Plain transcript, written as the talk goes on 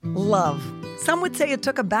Love. Some would say it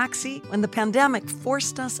took a backseat when the pandemic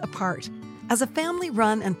forced us apart. As a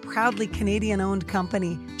family-run and proudly Canadian-owned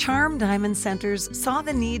company, Charm Diamond Centers saw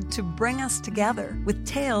the need to bring us together with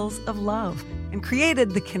tales of love and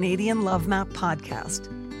created the Canadian Love Map podcast.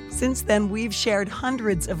 Since then, we've shared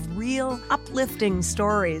hundreds of real, uplifting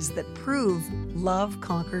stories that prove love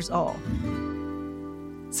conquers all.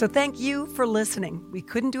 So thank you for listening. We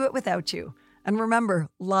couldn't do it without you. And remember,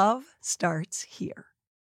 love starts here.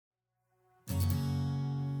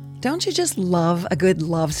 Don't you just love a good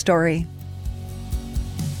love story?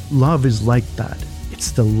 Love is like that.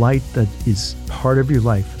 It's the light that is part of your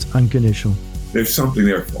life. It's unconditional. There's something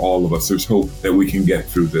there for all of us. There's hope that we can get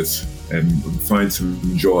through this and find some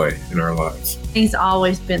joy in our lives. He's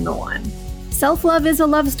always been the one. Self-love is a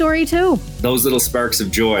love story too. Those little sparks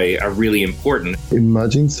of joy are really important.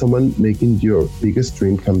 Imagine someone making your biggest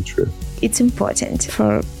dream come true. It's important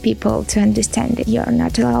for people to understand that you're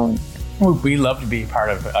not alone. Well, we love to be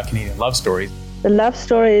part of a Canadian love story. The love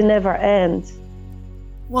story never ends.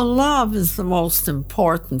 Well, love is the most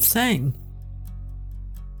important thing.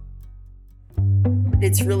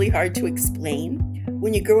 It's really hard to explain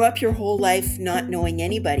when you grow up your whole life not knowing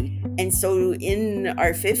anybody. And so in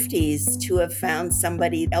our 50s, to have found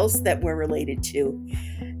somebody else that we're related to,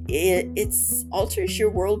 it alters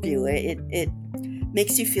your worldview. It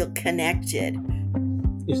makes you feel connected.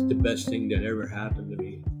 It's the best thing that ever happened to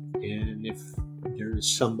me. And if there's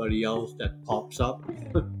somebody else that pops up,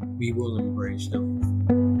 we will embrace them.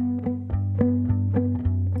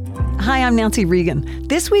 Hi, I'm Nancy Regan.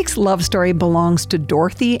 This week's love story belongs to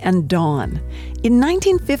Dorothy and Dawn. In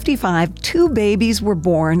 1955, two babies were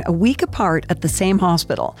born a week apart at the same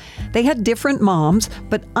hospital. They had different moms,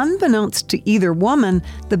 but unbeknownst to either woman,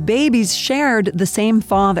 the babies shared the same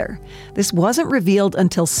father. This wasn't revealed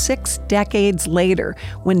until 6 decades later,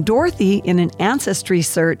 when Dorothy, in an ancestry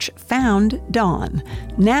search, found Dawn.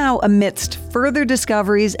 Now, amidst further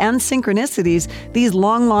discoveries and synchronicities, these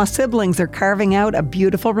long-lost siblings are carving out a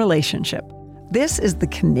beautiful relationship. This is the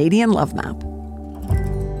Canadian Love Map.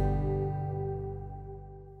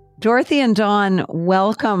 Dorothy and Dawn,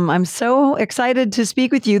 welcome. I'm so excited to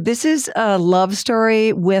speak with you. This is a love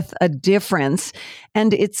story with a difference,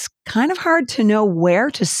 and it's kind of hard to know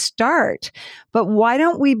where to start. But why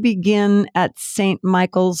don't we begin at St.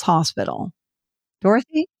 Michael's Hospital?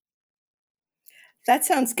 Dorothy? That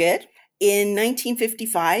sounds good. In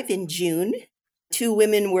 1955, in June, two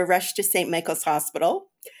women were rushed to St. Michael's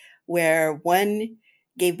Hospital, where one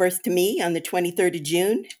gave birth to me on the 23rd of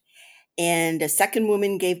June, and a second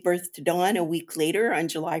woman gave birth to Dawn a week later on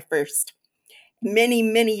July 1st. Many,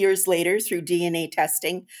 many years later, through DNA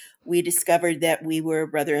testing, we discovered that we were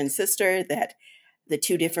brother and sister, that the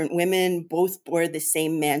two different women both bore the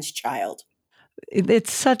same man's child.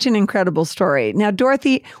 It's such an incredible story. Now,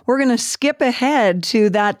 Dorothy, we're going to skip ahead to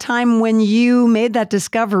that time when you made that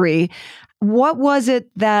discovery. What was it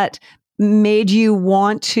that made you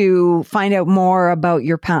want to find out more about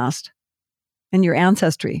your past and your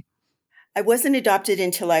ancestry? I wasn't adopted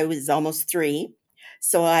until I was almost 3.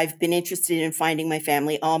 So I've been interested in finding my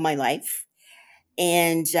family all my life.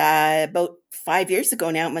 And about 5 years ago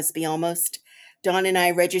now, it must be almost, Dawn and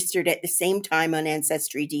I registered at the same time on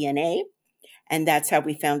Ancestry DNA. And that's how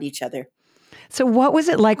we found each other. So what was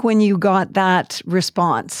it like when you got that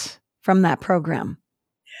response from that program?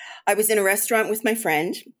 I was in a restaurant with my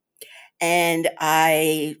friend, and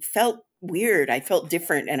I felt weird. I felt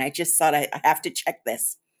different. And I just thought, I have to check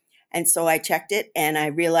this. And so I checked it, and I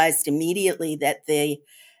realized immediately that the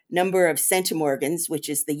number of centimorgans, which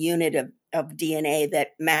is the unit of DNA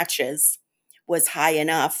that matches, was high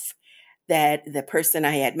enough that the person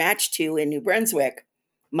I had matched to in New Brunswick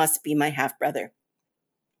must be my half-brother.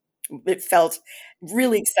 It felt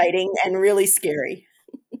really exciting and really scary.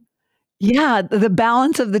 Yeah, the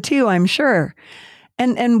balance of the two, I'm sure.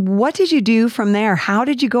 And what did you do from there? How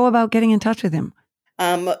did you go about getting in touch with him?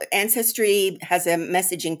 Ancestry has a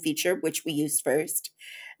messaging feature, which we used first.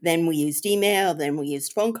 Then we used email, then we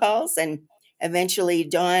used phone calls, and eventually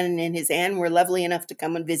Don and his Anne were lovely enough to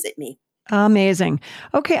come and visit me. Amazing.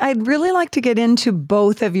 Okay, I'd really like to get into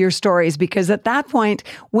both of your stories because at that point,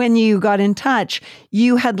 when you got in touch,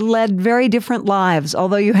 you had led very different lives.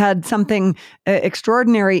 Although you had something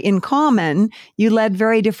extraordinary in common, you led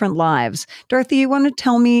very different lives. Dorothy, you want to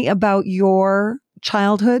tell me about your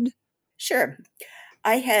childhood? Sure.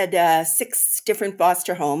 I had 6 different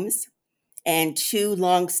foster homes and 2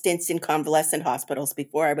 long stints in convalescent hospitals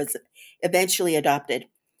before I was eventually adopted.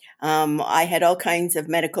 I had all kinds of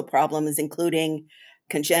medical problems, including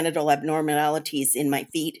congenital abnormalities in my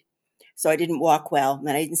feet. So I didn't walk well,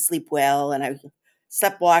 and I didn't sleep well, and I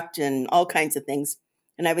sleptwalked and all kinds of things.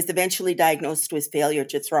 And I was eventually diagnosed with failure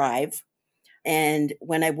to thrive. And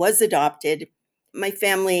when I was adopted, my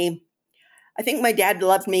family, I think my dad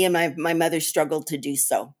loved me and my mother struggled to do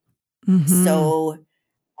so. So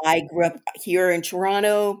I grew up here in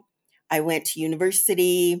Toronto. I went to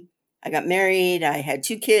university. I got married. I had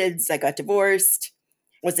 2 kids. I got divorced,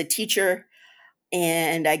 was a teacher.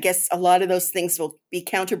 And I guess a lot of those things will be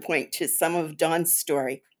counterpoint to some of Dawn's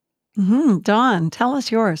story. Dawn, tell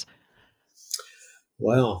us yours.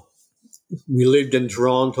 Well, we lived in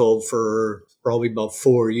Toronto for probably about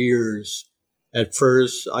 4 years. At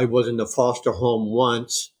first, I was in the foster home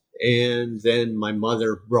once, and then my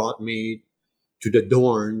mother brought me to the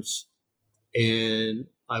Dorns, and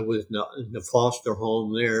I was in the foster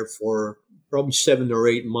home there for probably 7 or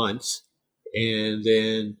 8 months, and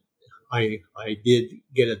then I did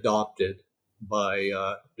get adopted by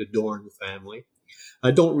the Dorn family.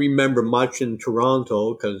 I don't remember much in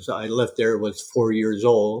Toronto because I left there was 4 years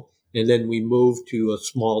old, and then we moved to a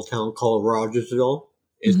small town called Rogersville.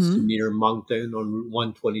 It's near Moncton on Route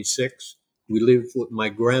 126. We lived with my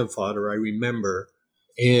grandfather, I remember,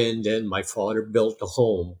 and then my father built a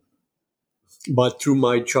home. But through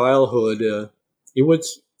my childhood, it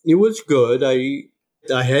was good.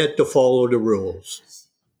 I had to follow the rules.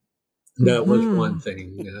 That was one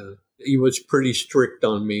thing. He was pretty strict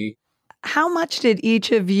on me. How much did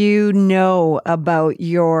each of you know about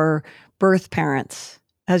your birth parents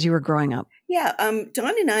as you were growing up? Yeah,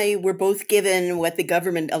 Dawn and I were both given what the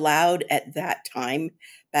government allowed at that time,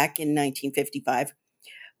 back in 1955,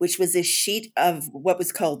 which was a sheet of what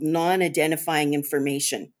was called non-identifying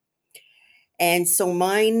information. And so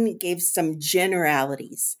mine gave some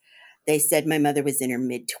generalities. They said my mother was in her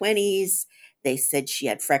mid-20s. They said she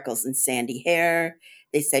had freckles and sandy hair.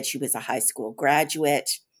 They said she was a high school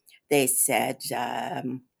graduate. They said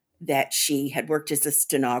that she had worked as a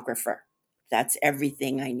stenographer. That's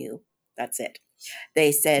everything I knew. That's it.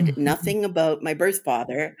 They said nothing about my birth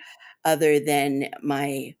father other than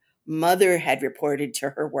my mother had reported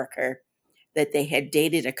to her worker that they had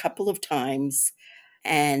dated a couple of times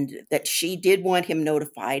and that she did want him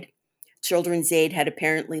notified. Children's Aid had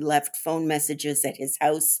apparently left phone messages at his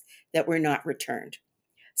house that were not returned.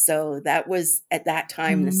 So that was, at that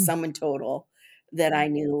time, the sum and total that I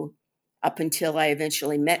knew up until I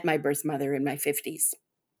eventually met my birth mother in my 50s.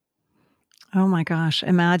 Oh my gosh,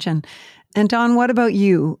 imagine. And Dawn, what about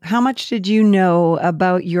you? How much did you know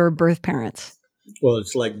about your birth parents? Well,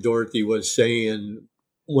 it's like Dorothy was saying,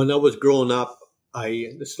 when I was growing up,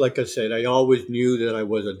 it's like I said, I always knew that I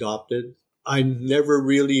was adopted. I never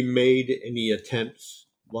really made any attempts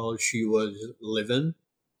while she was living.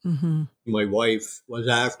 My wife was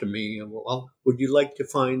after me, well, would you like to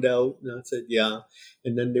find out? And I said, yeah.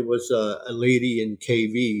 And then there was a lady in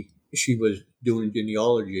KV. She was doing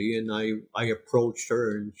genealogy, and I approached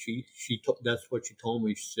her, and that's what she told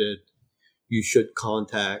me. She said, you should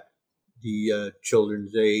contact the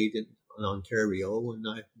Children's Aid in Ontario, and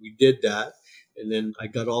we did that. And then I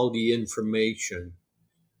got all the information,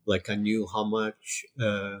 like I knew how much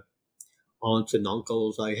aunts and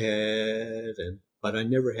uncles I had, but I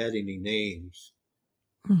never had any names.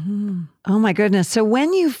 Oh my goodness. So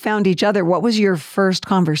when you found each other, what was your first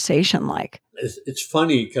conversation like? It's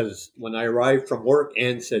funny because when I arrived from work,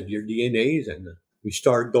 Ann said, your DNA's in it. We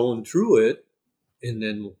started going through it, and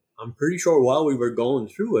then I'm pretty sure while we were going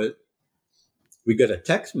through it, we got a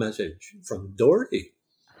text message from Dorothy.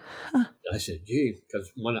 I said, gee,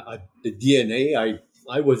 because when the DNA,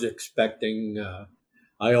 I was expecting,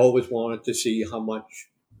 I always wanted to see how much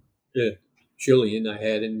Chilean I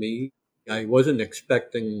had in me. I wasn't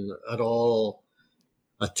expecting at all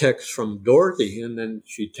a text from Dorothy, and then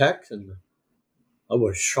she texted, and I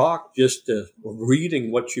was shocked just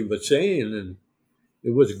reading what she was saying, and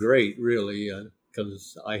it was great, really,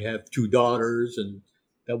 because I have 2 daughters, and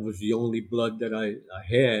that was the only blood that I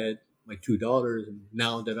had, my 2 daughters, and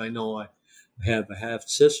now that I know I have a half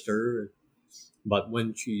sister, but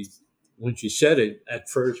when she said it at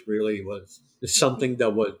first, really was something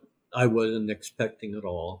that I wasn't expecting at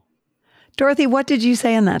all. Dorothy, what did you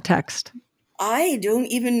say in that text? I don't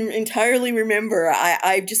even entirely remember.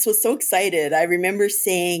 I just was so excited. I remember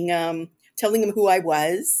saying, telling him who I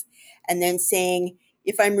was, and then saying,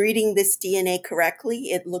 if I'm reading this DNA correctly,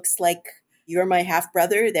 it looks like you're my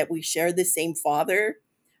half-brother, that we share the same father.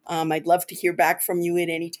 I'd love to hear back from you at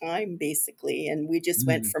any time, basically. And we just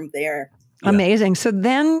went from there. Yeah. Amazing. So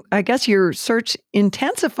then I guess your search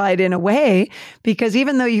intensified in a way, because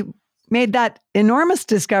even though you made that enormous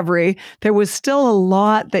discovery, there was still a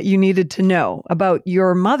lot that you needed to know about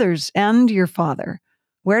your mothers and your father.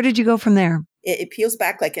 Where did you go from there? It peels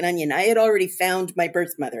back like an onion. I had already found my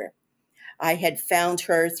birth mother. I had found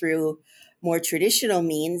her through more traditional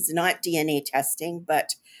means, not DNA testing,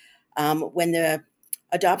 but when the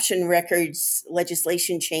adoption records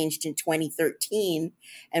legislation changed in 2013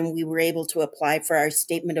 and we were able to apply for our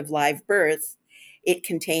statement of live birth, it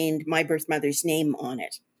contained my birth mother's name on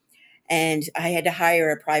it. And I had to hire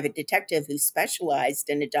a private detective who specialized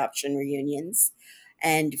in adoption reunions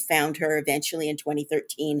and found her eventually in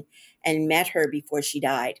 2013 and met her before she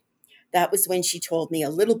died. That was when she told me a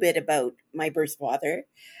little bit about my birth father,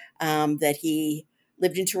 that he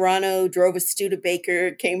lived in Toronto, drove a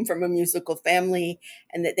Studebaker, came from a musical family,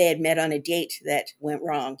 and that they had met on a date that went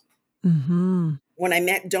wrong. Mm-hmm. When I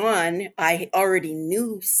met Dawn, I already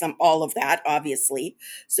knew all of that, obviously.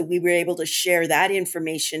 So we were able to share that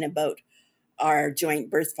information about our joint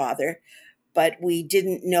birth father, but we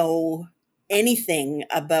didn't know anything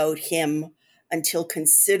about him until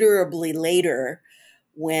considerably later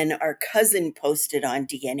when our cousin posted on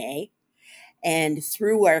DNA. And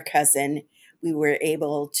through our cousin, we were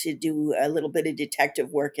able to do a little bit of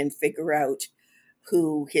detective work and figure out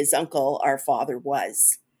who his uncle, our father,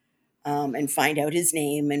 was, and find out his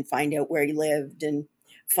name and find out where he lived and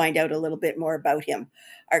find out a little bit more about him.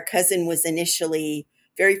 Our cousin was initially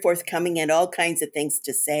very forthcoming and all kinds of things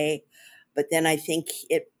to say, but then I think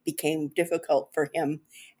it became difficult for him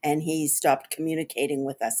and he stopped communicating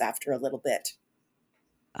with us after a little bit.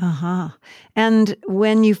 Uh-huh. And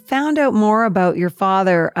when you found out more about your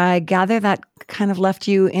father, I gather that kind of left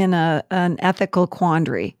you in an ethical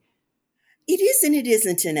quandary. It is and it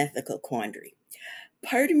isn't an ethical quandary.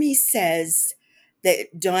 Part of me says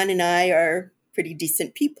that Dawn and I are pretty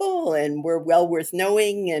decent people and we're well worth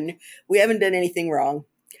knowing and we haven't done anything wrong.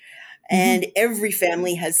 And every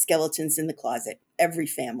family has skeletons in the closet, every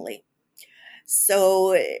family.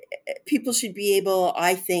 So people should be able,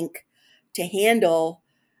 I think, to handle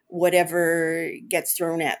whatever gets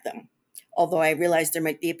thrown at them. Although I realize there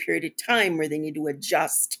might be a period of time where they need to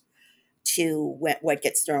adjust to what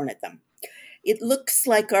gets thrown at them. It looks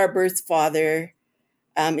like our birth father,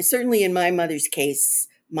 certainly in my mother's case,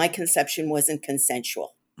 my conception wasn't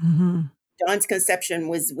consensual. Mm-hmm. Dawn's conception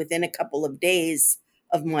was within a couple of days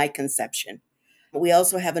of my conception. We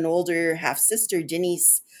also have an older half-sister,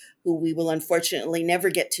 Denise, who we will unfortunately never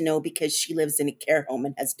get to know because she lives in a care home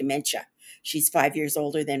and has dementia. She's 5 years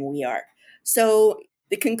older than we are. So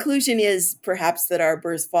the conclusion is perhaps that our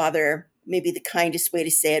birth father, maybe the kindest way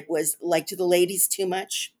to say it, was liked the ladies too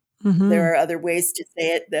much. Mm-hmm. There are other ways to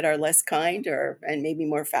say it that are less kind and maybe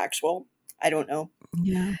more factual. I don't know.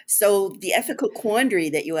 Yeah. So the ethical quandary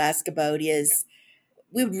that you ask about is,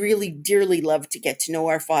 we would really dearly love to get to know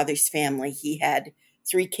our father's family. He had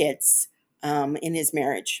 3 kids in his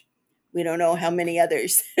marriage. We don't know how many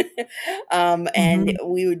others. And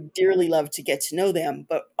we would dearly love to get to know them,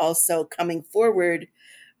 but also coming forward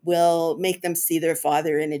will make them see their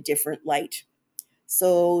father in a different light.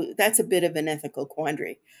 So that's a bit of an ethical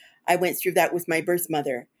quandary. I went through that with my birth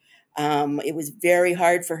mother. It was very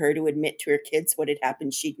hard for her to admit to her kids what had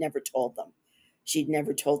happened. She'd never told them. She'd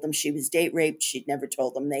never told them she was date raped. She'd never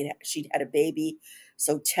told them she'd had a baby.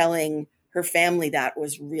 So telling her family that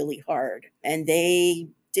was really hard. And they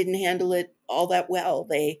didn't handle it all that well.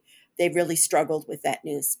 They really struggled with that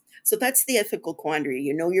news. So that's the ethical quandary.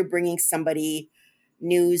 You know, you're bringing somebody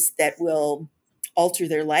news that will alter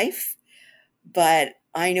their life. But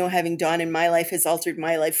I know having Dawn in my life has altered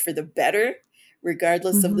my life for the better,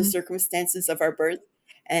 regardless of the circumstances of our birth.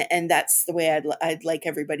 And that's the way I'd like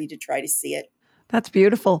everybody to try to see it. That's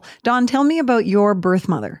beautiful. Dawn, tell me about your birth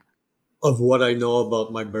mother. Of what I know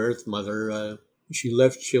about my birth mother, she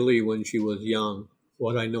left Chile when she was young.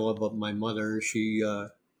 What I know about my mother, she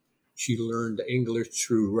learned English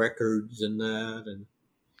through records and that,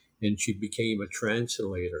 and she became a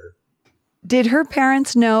translator. Did her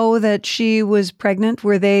parents know that she was pregnant?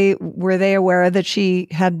 Were they aware that she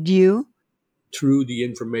had you? Through the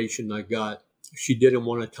information I got, she didn't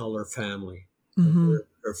want to tell her family.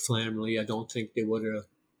 Her family, I don't think they would have.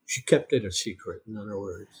 She kept it a secret, in other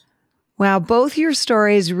words. Wow, both your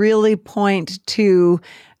stories really point to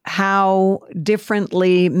how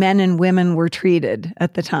differently men and women were treated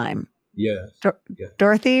at the time. Yes.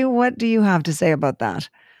 Dorothy, what do you have to say about that?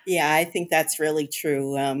 Yeah, I think that's really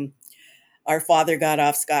true. Our father got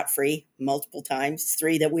off scot-free multiple times,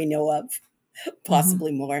 3 that we know of,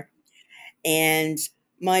 possibly more. And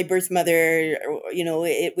my birth mother, you know,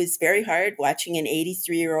 it was very hard watching an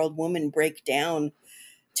 83-year-old woman break down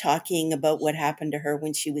talking about what happened to her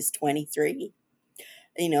when she was 23.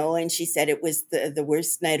 You know, and she said it was the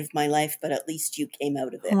worst night of my life, but at least you came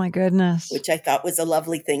out of it. Oh my goodness. Which I thought was a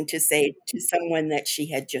lovely thing to say to someone that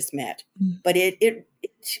she had just met. But it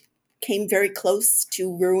came very close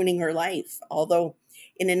to ruining her life. Although,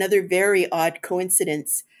 in another very odd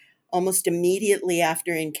coincidence, almost immediately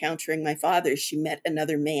after encountering my father, she met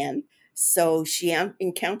another man. So she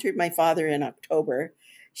encountered my father in October.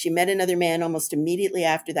 She met another man almost immediately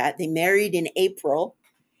after that. They married in April,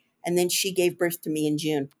 and then she gave birth to me in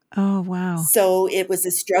June. Oh, wow. So it was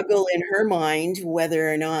a struggle in her mind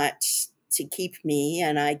whether or not to keep me.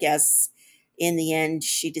 And I guess in the end,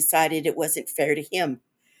 she decided it wasn't fair to him.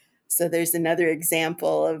 So there's another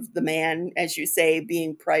example of the man, as you say,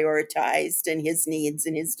 being prioritized and his needs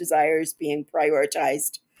and his desires being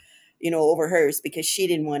prioritized, over hers because she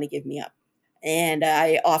didn't want to give me up. And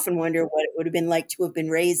I often wonder what it would have been like to have been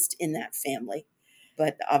raised in that family.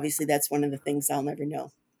 But obviously, that's one of the things I'll never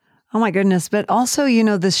know. Oh my goodness. But also,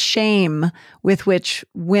 the shame with which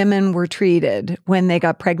women were treated when they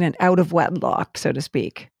got pregnant out of wedlock, so to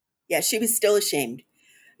speak. Yeah, she was still ashamed.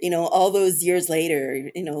 All those years later,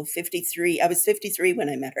 53, I was 53 when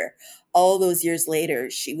I met her. All those years later,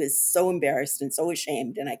 she was so embarrassed and so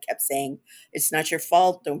ashamed. And I kept saying, it's not your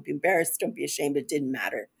fault. Don't be embarrassed. Don't be ashamed. It didn't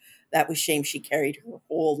matter. That was shame she carried her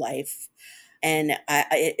whole life. And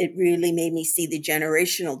it really made me see the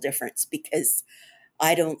generational difference because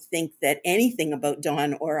I don't think that anything about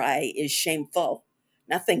Dawn or I is shameful.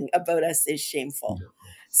 Nothing about us is shameful.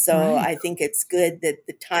 So Right. I think it's good that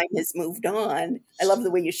the time has moved on. I love the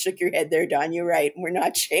way you shook your head there, Dawn. You're right. We're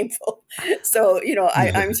not shameful. So,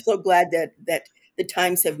 I'm so glad that the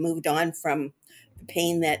times have moved on from the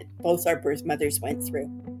pain that both our birth mothers went through.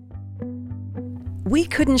 We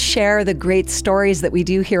couldn't share the great stories that we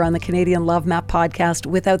do here on the Canadian Love Map podcast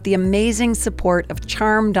without the amazing support of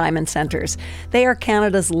Charm Diamond Centres. They are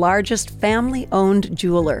Canada's largest family-owned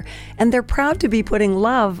jeweler, and they're proud to be putting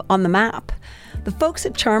love on the map. The folks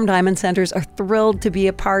at Charm Diamond Centres are thrilled to be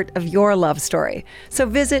a part of your love story. So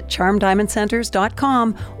visit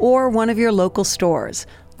charmdiamondcenters.com or one of your local stores.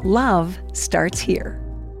 Love starts here.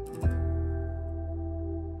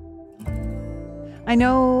 I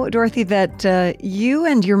know, Dorothy, that you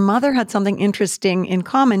and your mother had something interesting in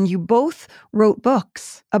common. You both wrote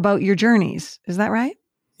books about your journeys. Is that right?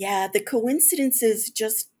 Yeah, the coincidences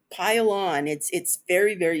just pile on. It's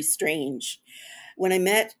very, very strange. When I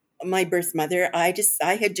met my birth mother, I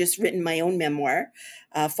had just written my own memoir,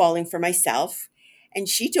 Falling for Myself. And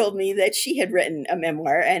she told me that she had written a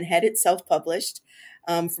memoir and had it self-published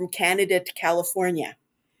from Canada to California,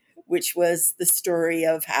 which was the story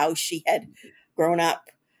of how she had grown up.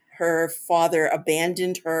 Her father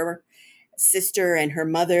abandoned her sister and her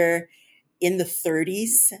mother in the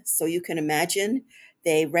 30s. So you can imagine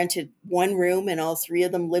they rented one room and all three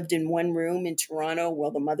of them lived in one room in Toronto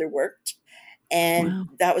while the mother worked. And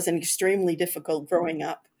that was an extremely difficult growing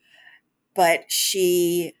up. But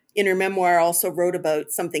she, in her memoir, also wrote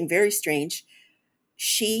about something very strange.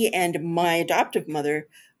 She and my adoptive mother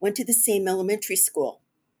went to the same elementary school.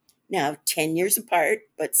 Now, 10 years apart,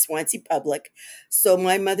 but Swansea Public. So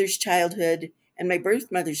my mother's childhood and my birth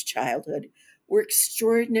mother's childhood were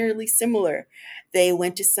extraordinarily similar. They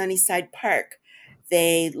went to Sunnyside Park.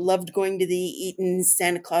 They loved going to the Eaton's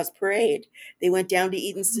Santa Claus Parade. They went down to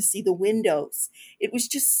Eaton's to see the windows. It was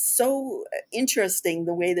just so interesting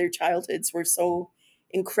the way their childhoods were so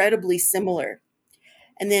incredibly similar.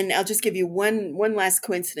 And then I'll just give you one last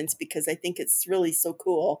coincidence because I think it's really so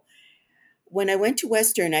cool. When I went to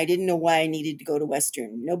Western, I didn't know why I needed to go to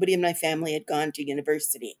Western. Nobody in my family had gone to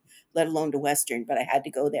university, let alone to Western, but I had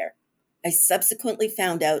to go there. I subsequently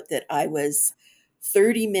found out that I was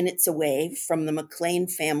 30 minutes away from the McLean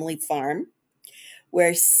family farm,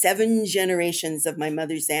 where 7 generations of my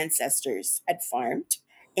mother's ancestors had farmed,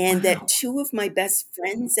 and that 2 of my best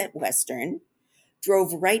friends at Western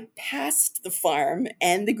drove right past the farm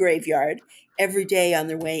and the graveyard every day on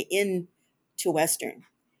their way in to Western.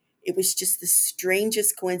 It was just the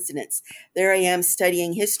strangest coincidence. There I am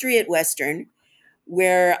studying history at Western,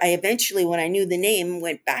 where I eventually, when I knew the name,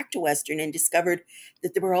 went back to Western and discovered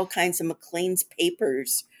that there were all kinds of Maclean's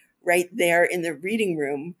papers right there in the reading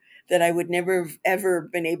room that I would never have ever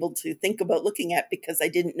been able to think about looking at because I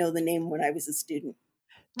didn't know the name when I was a student.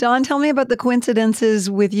 Dawn, tell me about the coincidences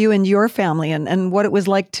with you and your family and what it was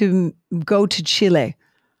like to go to Chile.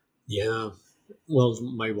 Yeah. Well,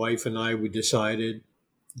 my wife and I, we decided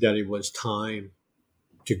that it was time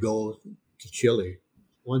to go to Chile.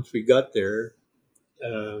 Once we got there,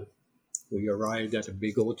 we arrived at a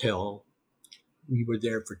big hotel. We were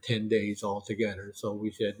there for 10 days altogether. So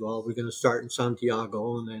we said, well, we're going to start in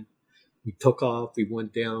Santiago. And then we took off. We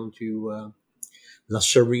went down to La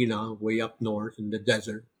Serena, way up north in the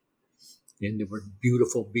desert. And there were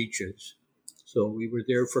beautiful beaches. So we were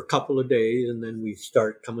there for a couple of days. And then we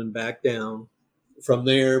start coming back down. from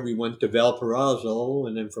there, we went to Valparaiso,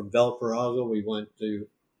 and then from Valparaiso, we went to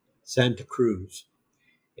Santa Cruz.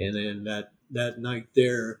 And then that night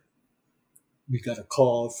there, we got a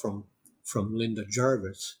call from Linda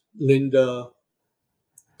Jarvis. Linda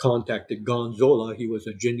contacted Gonzola. He was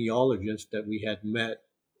a genealogist that we had met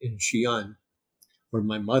in Xi'an, where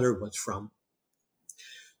my mother was from.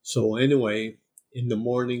 So anyway, in the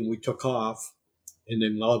morning we took off, and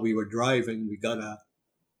then while we were driving, we got a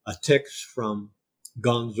text from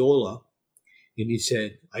Gonzola, and he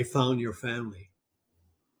said, "I found your family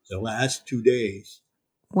the last 2 days."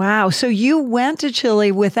 Wow. So you went to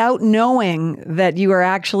Chile without knowing that you were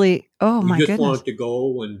actually, oh my goodness. We just goodness. wanted to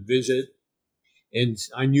go and visit. And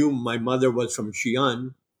I knew my mother was from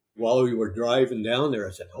Xi'an. While we were driving down there,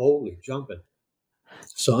 I said, holy jumping.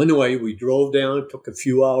 So anyway, we drove down, took a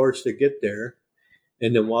few hours to get there.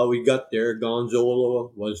 And then while we got there,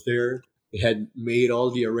 Gonzalo was there. He had made all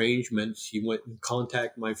the arrangements. He went and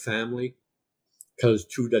contacted my family because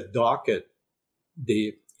through the docket,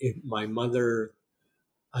 my mother,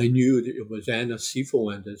 I knew that it was Ana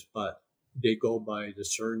Cifuentes, but they go by the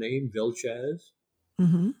surname Vilches.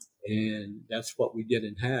 Mm-hmm. And that's what we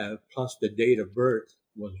didn't have. Plus the date of birth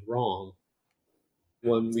was wrong.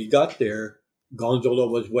 When we got there, Gonzalo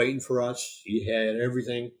was waiting for us. He had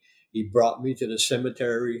everything. He brought me to the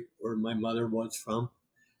cemetery where my mother was from,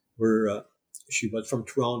 where she was from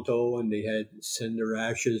Toronto, and they had sent her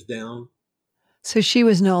ashes down. So she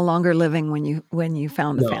was no longer living when you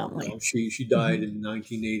found the family. No, she died in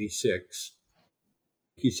 1986.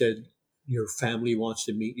 He said, "Your family wants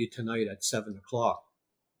to meet you tonight at 7:00."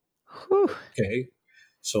 Whew. Okay.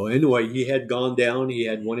 So anyway, he had gone down. He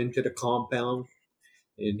had went into the compound,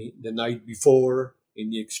 and the night before,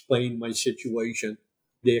 and he explained my situation.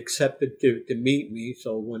 They accepted to meet me.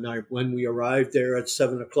 So when we arrived there at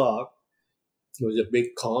 7:00, it was a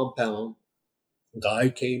big compound. A guy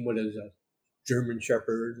came with his German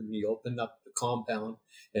Shepherd, and he opened up the compound.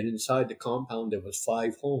 And inside the compound, there was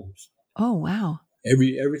 5 homes. Oh wow!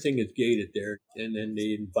 Everything is gated there. And then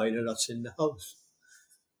they invited us in the house.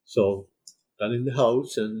 So got in the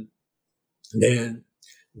house, and then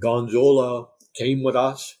Gonzola came with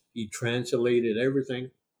us. He translated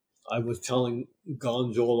everything. I was telling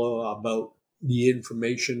Gonzola about the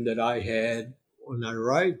information that I had when I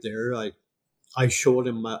arrived there. I showed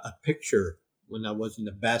him a picture when I was in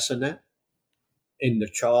the bassinet, in the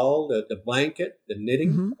shawl, the blanket, the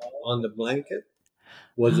knitting on the blanket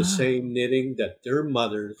was the same knitting that their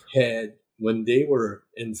mothers had when they were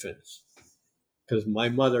infants. Because my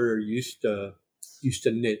mother used to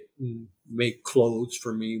knit and make clothes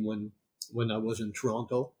for me when I was in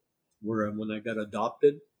Toronto, when I got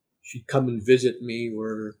adopted. She'd come and visit me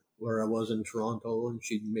where I was in Toronto, and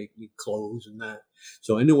she'd make me clothes and that.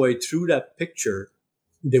 So anyway, through that picture,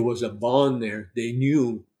 there was a bond there. They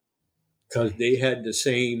knew because they had the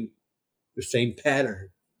same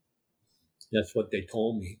pattern. That's what they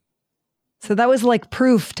told me. So that was like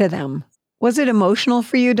proof to them. Was it emotional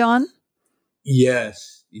for you, Don?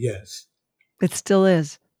 Yes. It still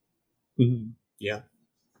is. Mm-hmm. Yeah.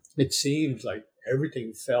 It seems like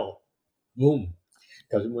everything fell. Boom.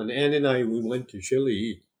 Because when Ann and we went to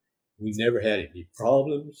Chile, we never had any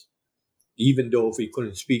problems. Even though if we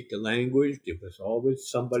couldn't speak the language, there was always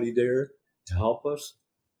somebody there to help us.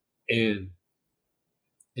 And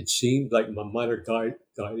it seemed like my mother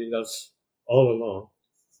guided us all along.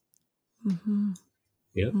 Mm-hmm.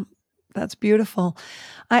 Yeah. That's beautiful.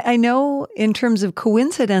 I know in terms of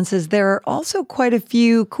coincidences, there are also quite a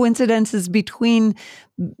few coincidences between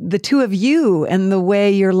the two of you and the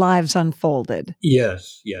way your lives unfolded.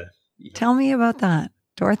 Yes. Tell me about that.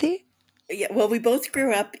 Dorothy? Yeah, well, we both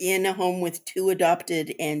grew up in a home with 2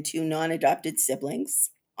 adopted and 2 non-adopted siblings.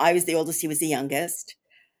 I was the oldest, he was the youngest.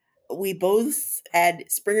 We both had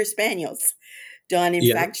Springer Spaniels. Don,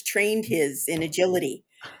 in fact, trained his in agility.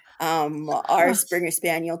 Our Springer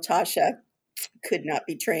Spaniel, Tasha, could not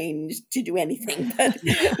be trained to do anything, but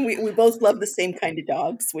we both love the same kind of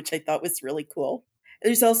dogs, which I thought was really cool.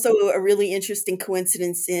 There's also a really interesting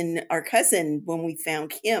coincidence in our cousin when we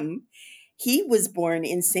found him. He was born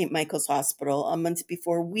in St. Michael's Hospital a month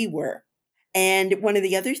before we were. And one of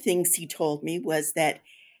the other things he told me was that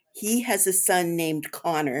he has a son named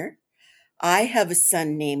Connor. I have a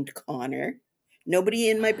son named Connor. Nobody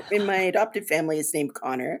in my adopted family is named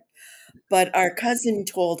Connor. But our cousin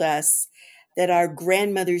told us that our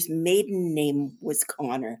grandmother's maiden name was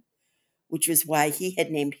Connor, which was why he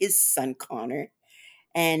had named his son Connor.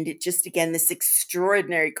 And it just, again, this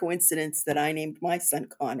extraordinary coincidence that I named my son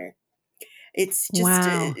Connor. It's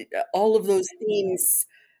just all of those themes,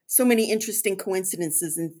 so many interesting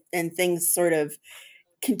coincidences and things sort of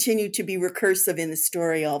continue to be recursive in the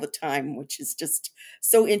story all the time, which is just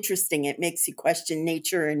so interesting. It makes you question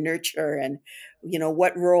nature and nurture and,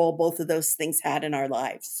 what role both of those things had in our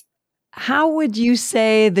lives. How would you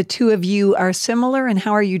say the two of you are similar and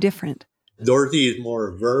how are you different? Dorothy is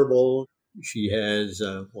more verbal. She has,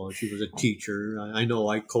 she was a teacher. I know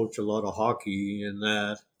I coach a lot of hockey and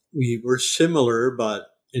that. We were similar, but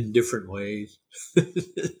in different ways.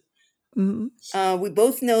 Mm-hmm. We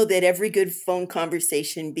both know that every good phone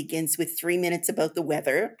conversation begins with 3 minutes about the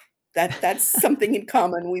weather. That's something in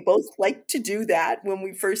common. We both like to do that when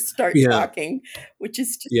we first start talking, which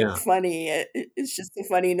is just funny. It's just so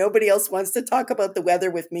funny. Nobody else wants to talk about the weather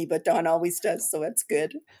with me, but Dawn always does, so that's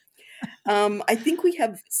good. I think we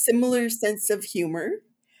have similar sense of humor.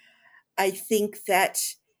 I think that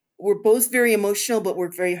we're both very emotional, but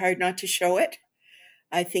work very hard not to show it.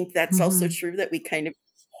 I think that's also true, that we kind of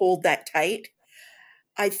hold that tight.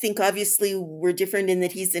 I think obviously we're different in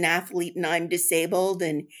that he's an athlete and I'm disabled,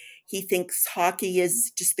 and he thinks hockey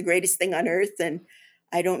is just the greatest thing on earth. And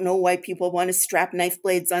I don't know why people want to strap knife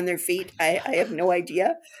blades on their feet. I have no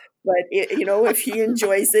idea. But, if he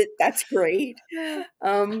enjoys it, that's great.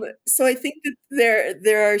 So I think that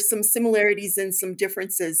there are some similarities and some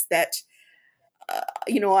differences that,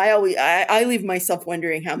 I leave myself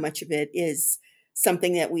wondering how much of it is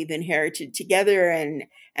something that we've inherited together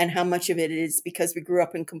and how much of it is because we grew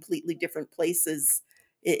up in completely different places.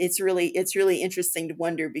 It's really interesting to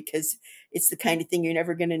wonder, because it's the kind of thing you're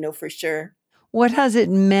never going to know for sure. What has it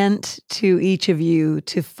meant to each of you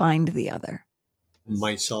to find the other?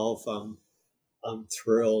 Myself, I'm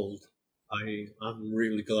thrilled. I'm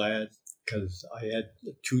really glad, because I had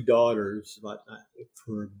 2 daughters, but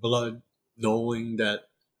for blood, knowing that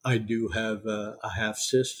I do have a half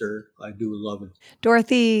sister, I do love it.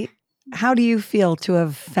 Dorothy, how do you feel to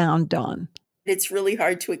have found Dawn? It's really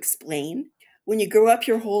hard to explain. When you grow up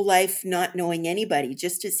your whole life not knowing anybody,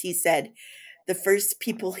 just as he said, the first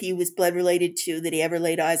people he was blood related to that he ever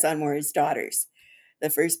laid eyes on were his daughters.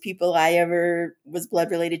 The first people I ever was blood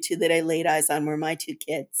related to that I laid eyes on were my 2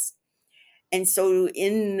 kids. And so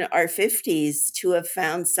in our 50s, to have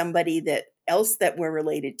found somebody else that we're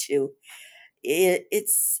related to, it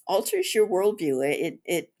alters your worldview.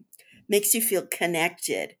 It makes you feel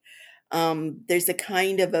connected. There's a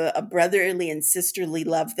kind of a brotherly and sisterly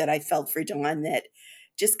love that I felt for Dawn that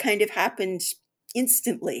just kind of happened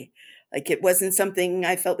instantly. Like, it wasn't something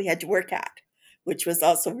I felt we had to work at, which was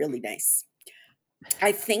also really nice.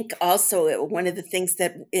 I think also one of the things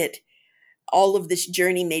that all of this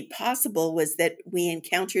journey made possible was that we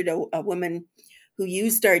encountered a woman who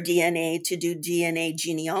used our DNA to do DNA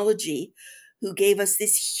genealogy, who gave us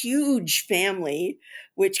this huge family,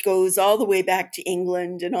 which goes all the way back to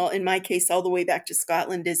England and in my case, all the way back to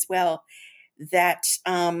Scotland as well. That,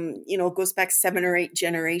 goes back 7 or 8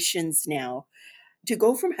 generations now. To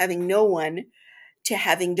go from having no one to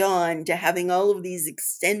having Dawn, to having all of these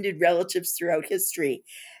extended relatives throughout history,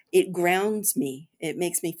 it grounds me. It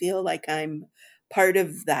makes me feel like I'm part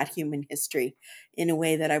of that human history in a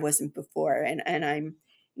way that I wasn't before. And I'm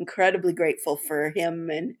incredibly grateful for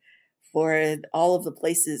him and for all of the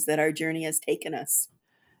places that our journey has taken us.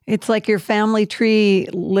 It's like your family tree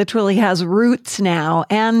literally has roots now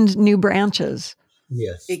and new branches.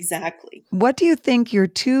 Yes. Exactly. What do you think your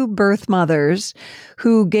 2 birth mothers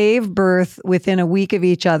who gave birth within a week of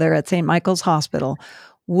each other at St. Michael's Hospital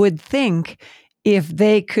would think if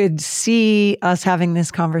they could see us having this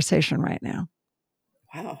conversation right now?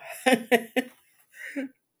 Wow.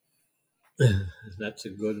 That's a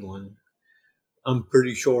good one. I'm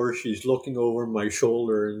pretty sure she's looking over my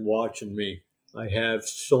shoulder and watching me. I have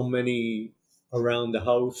so many around the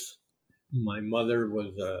house. My mother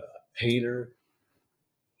was a painter.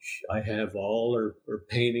 I have all her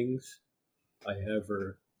paintings. I have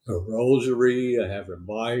her rosary. I have her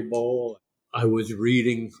Bible. I was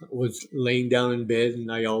laying down in bed,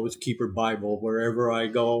 and I always keep her Bible. Wherever I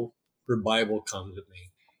go, her Bible comes with me.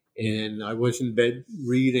 And I was in bed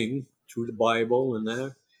reading through the Bible and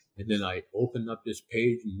that. And then I opened up this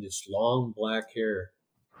page and this long black hair.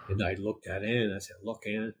 And I looked at Anne and I said, "Look,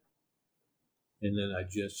 Anne." And then I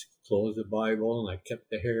just closed the Bible and I kept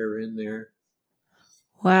the hair in there.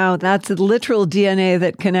 Wow, that's a literal DNA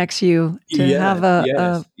that connects you to have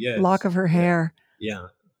a lock of her hair. Yeah.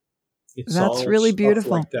 It's that's all really stuff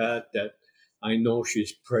beautiful. Like that I know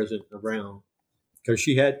she's present around. Because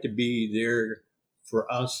she had to be there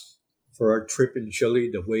for us, for our trip in Chile,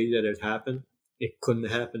 the way that it happened. It couldn't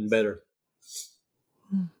happen better.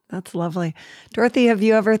 That's lovely. Dorothy, have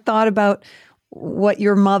you ever thought about what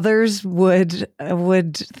your mothers would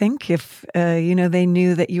think if they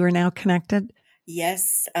knew that you were now connected?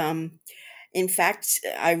 Yes. In fact,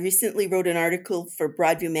 I recently wrote an article for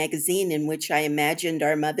Broadview Magazine in which I imagined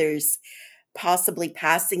our mothers possibly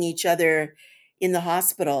passing each other in the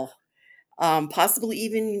hospital, possibly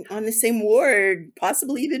even on the same ward,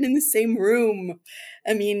 possibly even in the same room.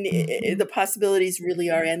 I mean, the possibilities really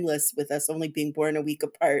are endless with us only being born a week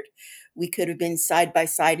apart. We could have been side by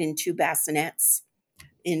side in two bassinets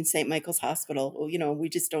in St. Michael's Hospital. You know, we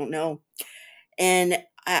just don't know. And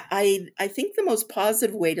I think the most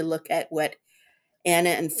positive way to look at what Anna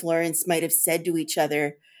and Florence might have said to each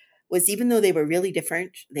other was, even though they were really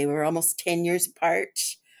different, they were almost 10 years apart.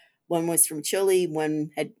 One was from Chile,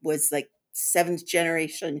 was like seventh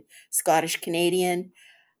generation Scottish Canadian.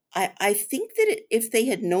 I think that if they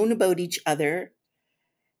had known about each other,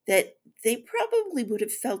 that they probably would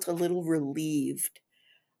have felt a little relieved.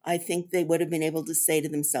 I think they would have been able to say to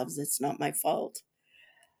themselves, it's not my fault.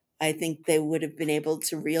 I think they would have been able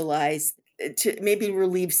to realize, to maybe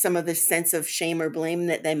relieve some of the sense of shame or blame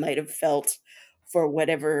that they might have felt for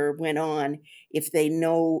whatever went on if they had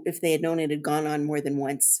known it had gone on more than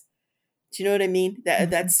once. Do you know what I mean?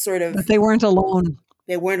 That's sort of. But they weren't alone.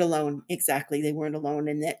 They weren't alone. Exactly. They weren't alone,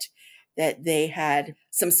 and that they had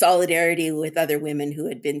some solidarity with other women who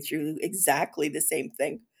had been through exactly the same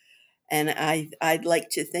thing. And I'd like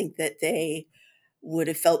to think that they would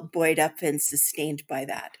have felt buoyed up and sustained by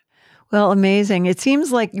that. Well, amazing. It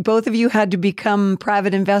seems like both of you had to become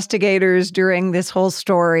private investigators during this whole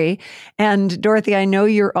story. And Dorothy, I know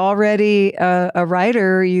you're already a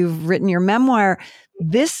writer. You've written your memoir.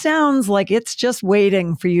 This sounds like it's just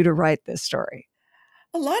waiting for you to write this story.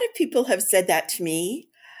 A lot of people have said that to me.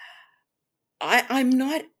 I'm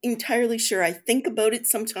not entirely sure. I think about it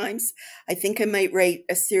sometimes. I think I might write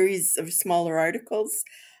a series of smaller articles.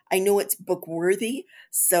 I know it's book worthy,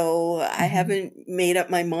 so I haven't made up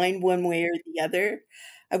my mind one way or the other.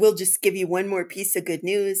 I will just give you one more piece of good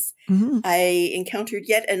news. I encountered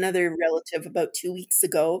yet another relative about 2 weeks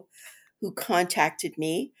ago who contacted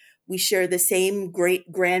me. We share the same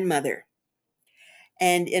great grandmother.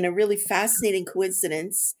 And in a really fascinating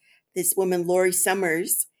coincidence, this woman, Lori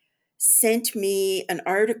Summers, sent me an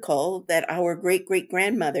article that our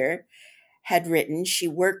great-great-grandmother had written. She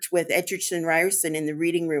worked with Edgerton Ryerson in the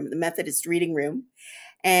reading room, the Methodist reading room.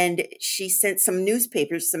 And she sent some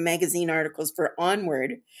newspapers, some magazine articles for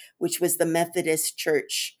Onward, which was the Methodist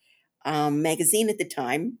Church magazine at the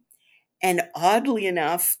time. And oddly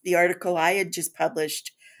enough, the article I had just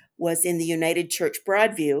published was in the United Church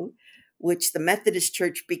Broadview, which the Methodist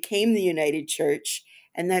Church became the United Church.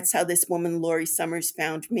 And that's how this woman, Lori Summers,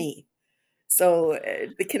 found me. So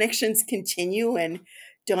the connections continue, and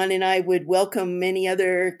Dawn and I would welcome many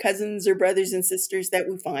other cousins or brothers and sisters that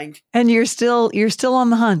we find. And you're still on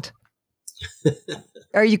the hunt.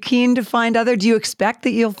 Are you keen to find other? Do you expect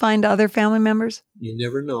that you'll find other family members? You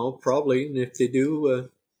never know, probably. And if they do,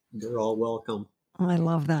 they're all welcome. I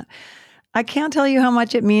love that. I can't tell you how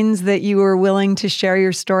much it means that you were willing to share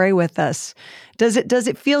your story with us. Does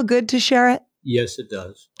it feel good to share it? Yes, it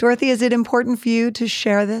does. Dorothy, is it important for you to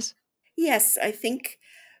share this? Yes, I think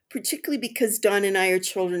particularly because Dawn and I are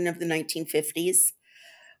children of the 1950s,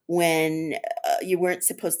 when you weren't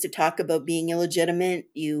supposed to talk about being illegitimate.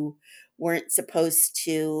 You weren't supposed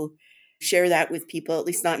to share that with people, at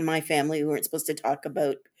least not in my family. We weren't supposed to talk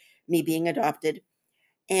about me being adopted.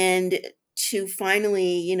 And to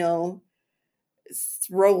finally,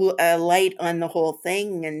 throw a light on the whole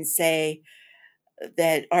thing and say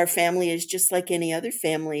that our family is just like any other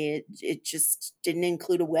family. It just didn't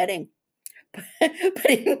include a wedding, but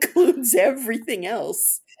it includes everything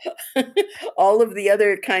else. All of the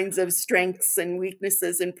other kinds of strengths and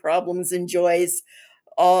weaknesses and problems and joys.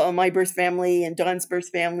 All my birth family and Dawn's birth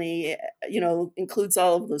family, includes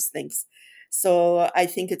all of those things. So I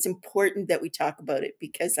think it's important that we talk about it,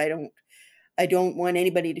 because I don't want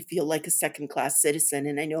anybody to feel like a second-class citizen.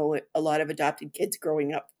 And I know a lot of adopted kids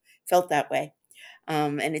growing up felt that way.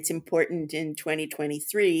 And it's important in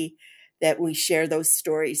 2023 that we share those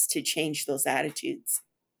stories to change those attitudes.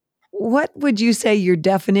 What would you say your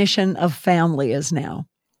definition of family is now?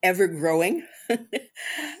 Ever growing.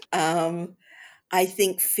 I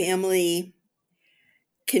think family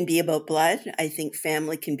can be about blood. I think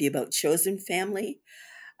family can be about chosen family.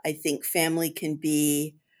 I think family can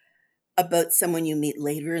be about someone you meet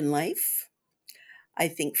later in life. I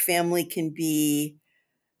think family can be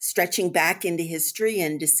stretching back into history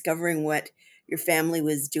and discovering what your family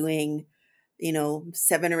was doing,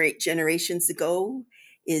 7 or 8 generations ago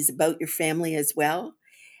is about your family as well.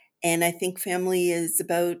 And I think family is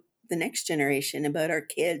about the next generation, about our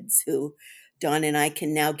kids, who Dawn and I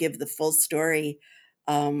can now give the full story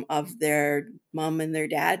of their mom and their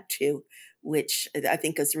dad to, which I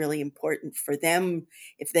think is really important for them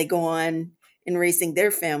if they go on in raising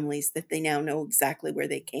their families, that they now know exactly where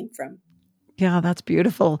they came from. Yeah, that's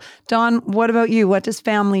beautiful. Dawn, what about you? What does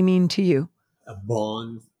family mean to you? A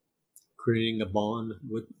bond, creating a bond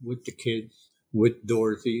with the kids, with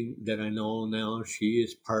Dorothy that I know now. She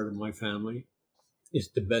is part of my family. It's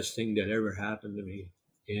the best thing that ever happened to me.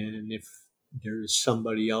 And if there's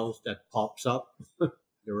somebody else that pops up,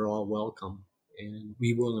 they're all welcome, and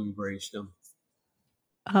we will embrace them.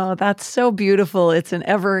 Oh, that's so beautiful. It's an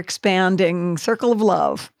ever-expanding circle of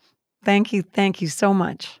love. Thank you. Thank you so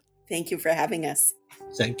much. Thank you for having us.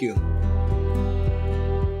 Thank you.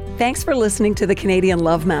 Thanks for listening to the Canadian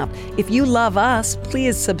Love Map. If you love us,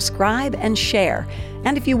 please subscribe and share.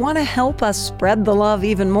 And if you want to help us spread the love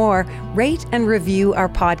even more, rate and review our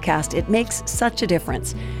podcast. It makes such a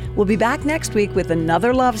difference. We'll be back next week with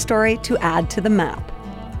another love story to add to the map.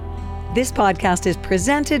 This podcast is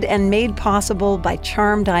presented and made possible by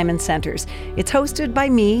Charm Diamond Centers. It's hosted by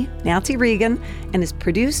me, Nancy Regan, and is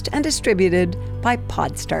produced and distributed by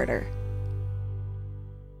Podstarter.